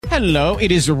Hello,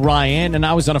 it is Ryan, and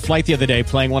I was on a flight the other day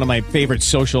playing one of my favorite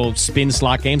social spin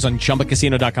slot games on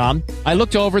ChumbaCasino.com. I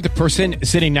looked over at the person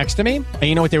sitting next to me, and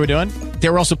you know what they were doing? They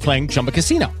were also playing Chumba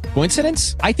Casino.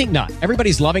 Coincidence? I think not.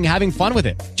 Everybody's loving having fun with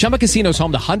it. Chumba Casino is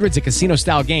home to hundreds of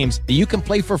casino-style games that you can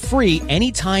play for free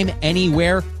anytime,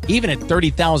 anywhere, even at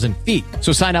 30,000 feet.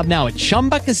 So sign up now at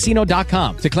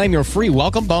ChumbaCasino.com to claim your free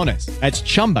welcome bonus. That's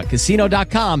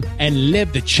ChumbaCasino.com and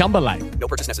live the Chumba life. No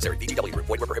purchase necessary. VGW. Void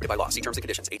were prohibited by law. See terms and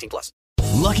conditions. 18+.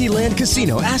 Lucky Land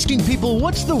Casino, asking people,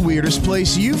 what's the weirdest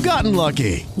place you've gotten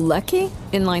lucky? Lucky?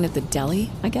 In line at the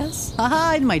deli, I guess?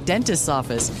 Aha, in my dentist's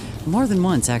office. More than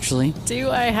once, actually.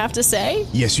 Do I have to say?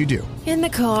 Yes, you do. In the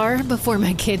car before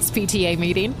my kids' PTA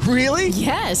meeting. Really?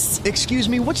 Yes. Excuse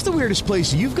me, what's the weirdest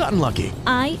place you've gotten lucky?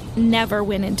 I never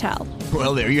win and tell.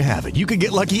 Well, there you have it. You can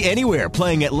get lucky anywhere,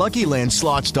 playing at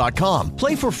LuckyLandSlots.com.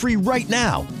 Play for free right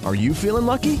now. Are you feeling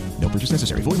lucky? No purchase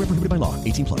necessary. Void where prohibited by law.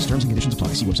 18+. Terms and conditions apply.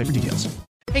 See website for details.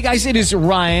 Hey guys, it is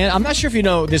Ryan. I'm not sure if you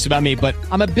know this about me, but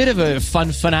I'm a bit of a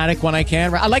fun fanatic when I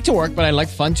can. I like to work, but I like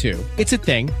fun too. It's a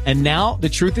thing. And now the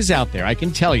truth is out there. I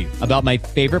can tell you about my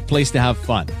favorite place to have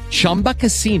fun. Chumba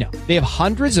Casino. They have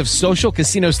hundreds of social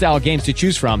casino style games to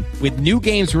choose from with new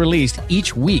games released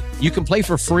each week. You can play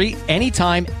for free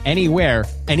anytime, anywhere.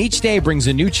 And each day brings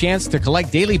a new chance to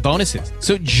collect daily bonuses.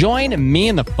 So join me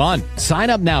in the fun. Sign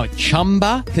up now at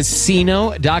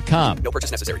ChumbaCasino.com. No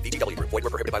purchase necessary. VGW. Void were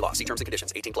prohibited by law. See terms and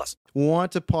conditions. 18+.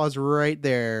 Want to pause right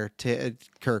there, to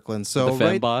Kirkland. So the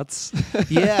fembots.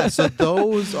 Yeah, so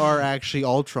those are actually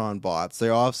Ultron bots.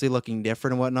 They're obviously looking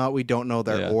different and whatnot. We don't know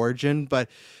their origin, but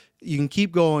you can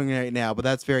keep going right now. But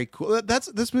that's very cool.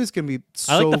 This movie's gonna be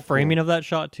so I like the cool. framing of that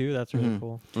shot too. That's really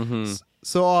cool. Mm-hmm.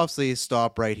 So obviously,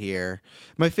 stop right here.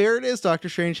 My favorite is Doctor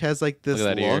Strange has like this Look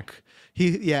at that ear. look.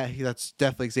 That's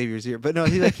definitely Xavier's ear. But no,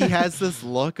 he has this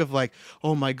look of like,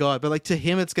 oh my god. But like to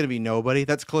him, it's gonna be nobody.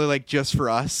 That's clearly like just for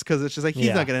us because it's just like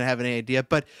he's not gonna have any idea.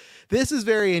 But this is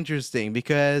very interesting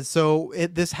because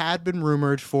this had been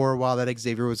rumored for a while that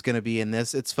Xavier was going to be in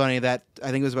this. It's funny that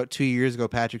I think it was about 2 years ago,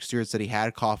 Patrick Stewart said he had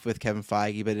a coffee with Kevin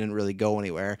Feige, but it didn't really go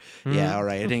anywhere. Yeah, all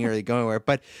right, it didn't really go anywhere.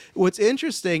 But what's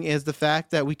interesting is the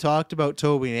fact that we talked about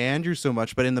Toby and Andrew so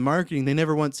much, but in the marketing, they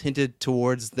never once hinted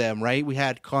towards them, right? We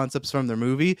had concepts from their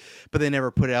movie, but they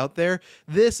never put it out there.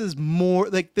 This is more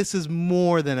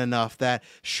than enough that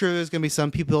sure there's going to be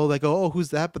some people that go, oh,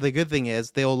 who's that? But the good thing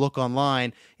is they'll look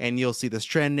online and you'll see this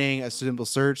trending, a simple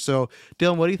search. So,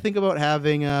 Dylan, what do you think about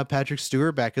having Patrick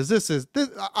Stewart back? Because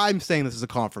I'm saying this is a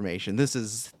confirmation. This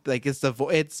is like it's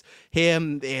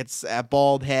him. It's a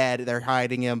bald head. They're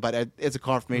hiding him, but it's a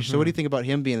confirmation. So, what do you think about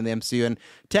him being in the MCU? And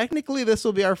technically, this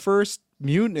will be our first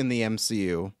mutant in the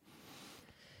MCU.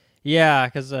 Yeah,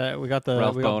 because we got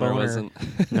Ralph Boner Boner. wasn't.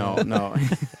 No.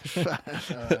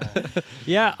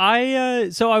 Yeah, I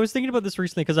was thinking about this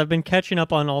recently because I've been catching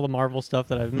up on all the Marvel stuff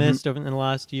that I've missed in the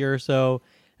last year or so.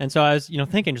 And so I was,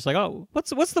 thinking just like, oh,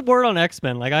 what's the word on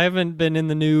X-Men? Like I haven't been in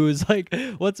the news. Like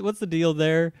what's the deal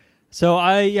there? So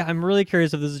I'm really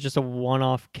curious if this is just a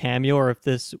one-off cameo or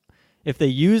if they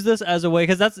use this as a way,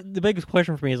 because that's the biggest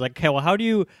question for me is like, okay, well, how do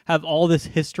you have all this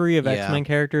history of X-Men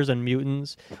characters and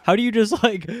mutants? How do you just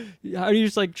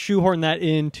shoehorn that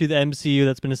into the MCU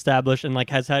that's been established and like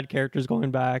has had characters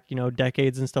going back,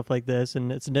 decades and stuff like this,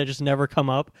 and it's just never come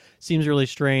up? Seems really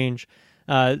strange.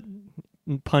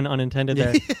 Pun unintended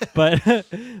there.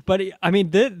 but I mean,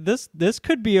 this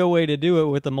could be a way to do it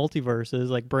with the multiverses,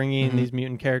 like bringing these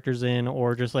mutant characters in,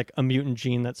 or just like a mutant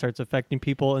gene that starts affecting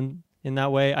people in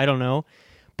that way. I don't know.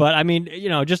 But I mean,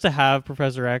 just to have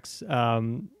Professor X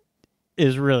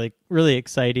is really, really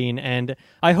exciting. And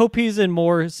I hope he's in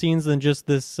more scenes than just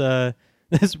this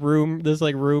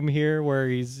room here where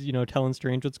he's, telling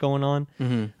Strange what's going on.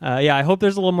 I hope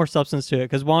there's a little more substance to it,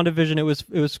 because WandaVision, it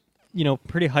was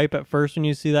pretty hype at first when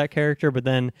you see that character, but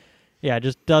then it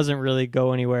just doesn't really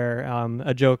go anywhere.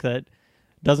 A joke that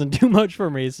doesn't do much for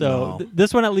me. So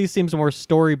this one at least seems more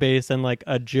story based than like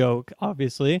a joke,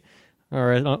 obviously.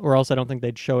 Or else I don't think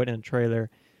they'd show it in a trailer.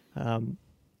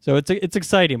 So it's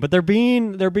exciting, but they're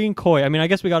being coy. I mean, I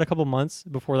guess we got a couple months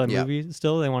before that movie.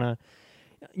 Still, they want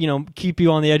to, keep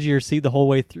you on the edge of your seat the whole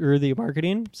way through the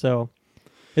marketing. So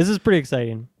this is pretty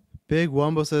exciting. Big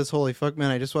Wumbo says, "Holy fuck,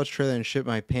 man! I just watched trailer and shit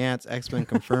my pants. X-Men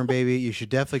confirmed, baby. You should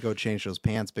definitely go change those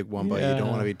pants, Big Wumbo. You don't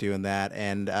want to be doing that."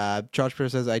 And Josh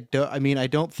Pierce says, "I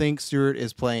don't think Stewart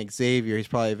is playing Xavier. He's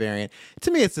probably a variant.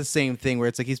 To me, it's the same thing where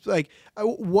it's like he's like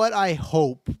what I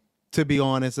hope, to be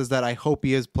honest, is that I hope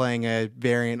he is playing a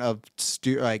variant of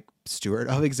Stewart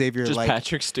of Xavier, just like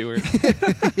Patrick Stewart.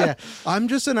 Yeah, I'm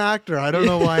just an actor. I don't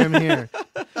know why I'm here.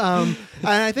 And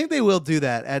I think they will do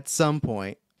that at some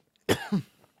point."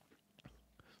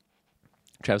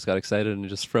 Travis got excited and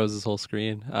just froze his whole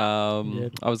screen. I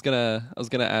was gonna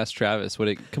ask Travis, would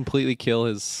it completely kill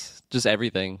his just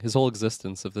everything, his whole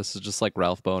existence, if this is just like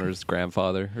Ralph Boner's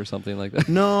grandfather or something like that?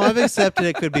 No, I've accepted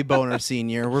it could be Boner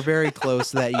Senior. We're very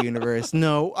close to that universe.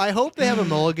 No, I hope they have a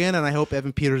mulligan, and I hope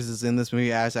Evan Peters is in this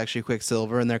movie as actually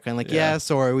Quicksilver, and they're kind of like, yeah,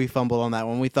 sorry, we fumbled on that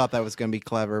one. We thought that was going to be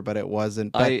clever, but it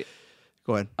wasn't. But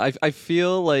go ahead. I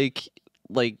feel like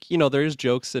there's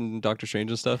jokes in Doctor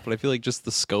Strange and stuff, but I feel like just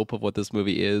the scope of what this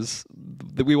movie is,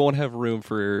 that we won't have room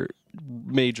for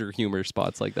major humor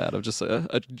spots like that of just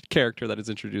a character that is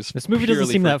introduced. This movie doesn't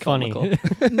seem that funny.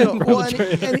 No, well,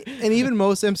 and even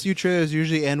most MCU trailers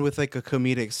usually end with like a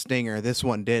comedic stinger. This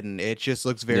one didn't. It just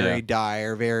looks very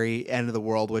dire, very end of the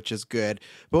world, which is good.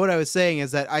 But what I was saying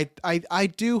is that I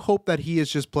do hope that he is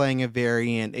just playing a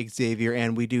variant Xavier,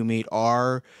 and we do meet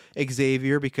our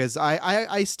Xavier, because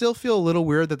I still feel a little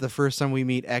weird that the first time we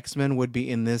meet X-Men would be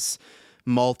in this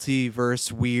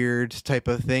multiverse weird type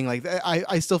of thing. Like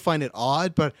I still find it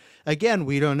odd, but again,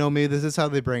 we don't know. Maybe this is how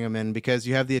they bring them in, because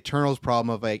you have the Eternals problem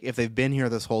of like, if they've been here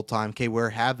this whole time, okay, where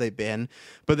have they been?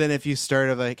 But then if you start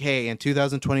of like, hey, in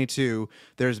 2022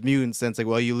 there's mutants, then it's like,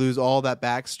 well, you lose all that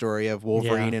backstory of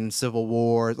Wolverine and Civil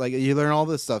War. Like, you learn all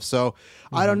this stuff. So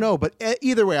I don't know, but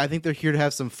either way, I think they're here to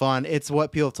have some fun. It's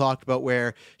what people have talked about,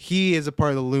 where he is a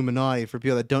part of the Illuminati. For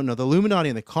people that don't know, the Illuminati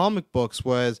in the comic books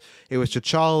was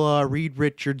T'Challa, Reed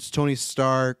Richards, Tony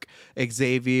Stark,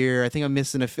 Xavier. I think I'm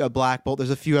missing a Black Bolt. There's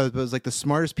a few others, but it was like the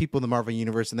smartest people in the Marvel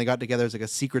universe, and they got together as like a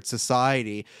secret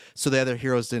society, so the other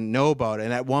heroes didn't know about it.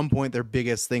 And at one point, their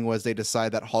biggest thing was they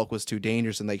decided that Hulk was too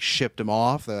dangerous, and they shipped him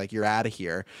off. They're like, you're out of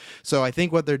here. So I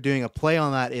think what they're doing, a play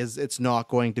on that, is it's not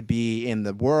going to be in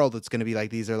the world. It's going to be like,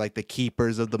 these are like the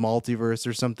keepers of the multiverse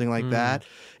or something like that.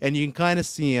 And you can kind of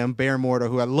see him, Baron Mordo,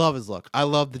 who I love his look. I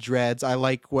love the dreads. I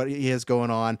like what he has going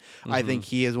on. I think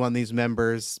he is one of these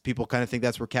members. People kind of think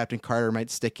that's where Captain Carter might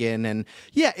stick in. And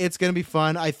yeah, it's going to be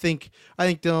fun. I think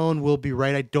Dylan will be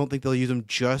right. I don't think they'll use him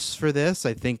just for this.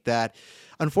 I think that,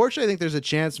 unfortunately, I think there's a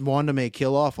chance Wanda may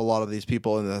kill off a lot of these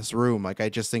people in this room. Like, I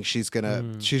just think she's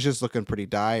just looking pretty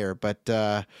dire.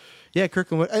 But yeah,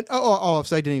 Kirkland.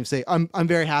 So I didn't even say I'm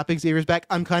very happy Xavier's back.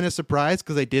 I'm kind of surprised,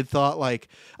 because I did thought, like,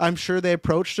 I'm sure they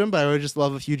approached him, but I would just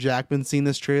love if Hugh Jackman seen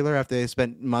this trailer after they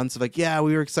spent months of like, yeah,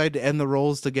 we were excited to end the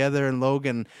roles together, and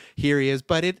Logan, here he is.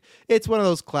 But it's one of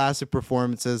those classic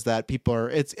performances that people are.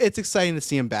 It's exciting to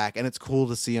see him back, and it's cool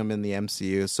to see him in the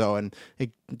MCU. So, and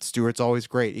Stewart's always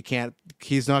great.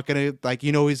 He's not gonna, like,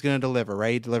 he's gonna deliver,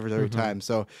 right? He delivers every time.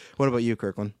 So, what about you,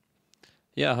 Kirkland?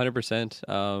 Yeah, 100%.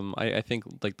 I think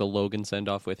like the Logan send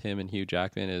off with him and Hugh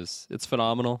Jackman it's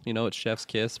phenomenal. It's chef's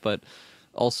kiss, but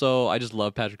also I just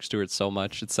love Patrick Stewart so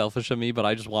much. It's selfish of me, but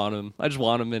I just want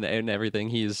him in everything.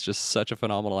 He's just such a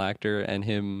phenomenal actor, and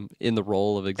him in the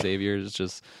role of Xavier is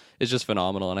just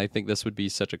phenomenal. And I think this would be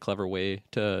such a clever way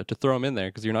to throw him in there,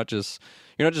 because you're not just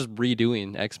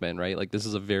redoing X-Men, right? Like, this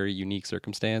is a very unique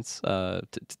circumstance to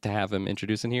have him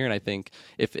introduced in here. And I think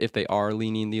if they are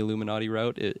leaning the Illuminati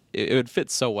route, it would fit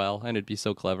so well, and it'd be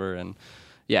so clever. And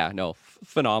yeah, no,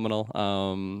 phenomenal.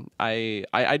 I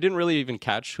didn't really even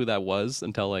catch who that was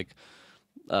until like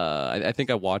I think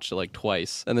I watched it like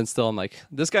twice, and then still I'm like,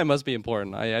 this guy must be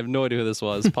important. I have no idea who this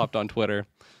was. Popped on Twitter.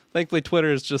 Thankfully,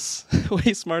 Twitter is just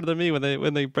way smarter than me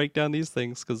when they break down these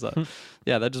things, because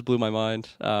yeah, that just blew my mind.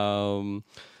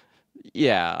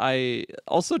 Yeah, I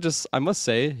must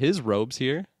say his robes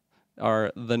here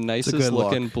are the nicest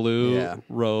looking blue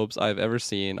robes I've ever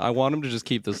seen. I want him to just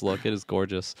keep this look. It is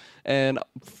gorgeous. And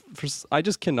I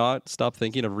just cannot stop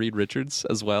thinking of Reed Richards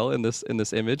as well in this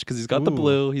image, because he's got the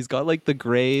blue, he's got like the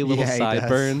gray little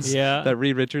sideburns that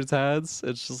Reed Richards has.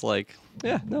 It's just like,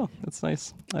 yeah, no, it's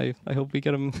nice. I hope we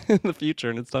get him in the future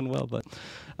and it's done well. But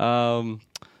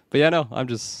yeah, no,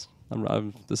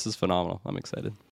 this is phenomenal. I'm excited.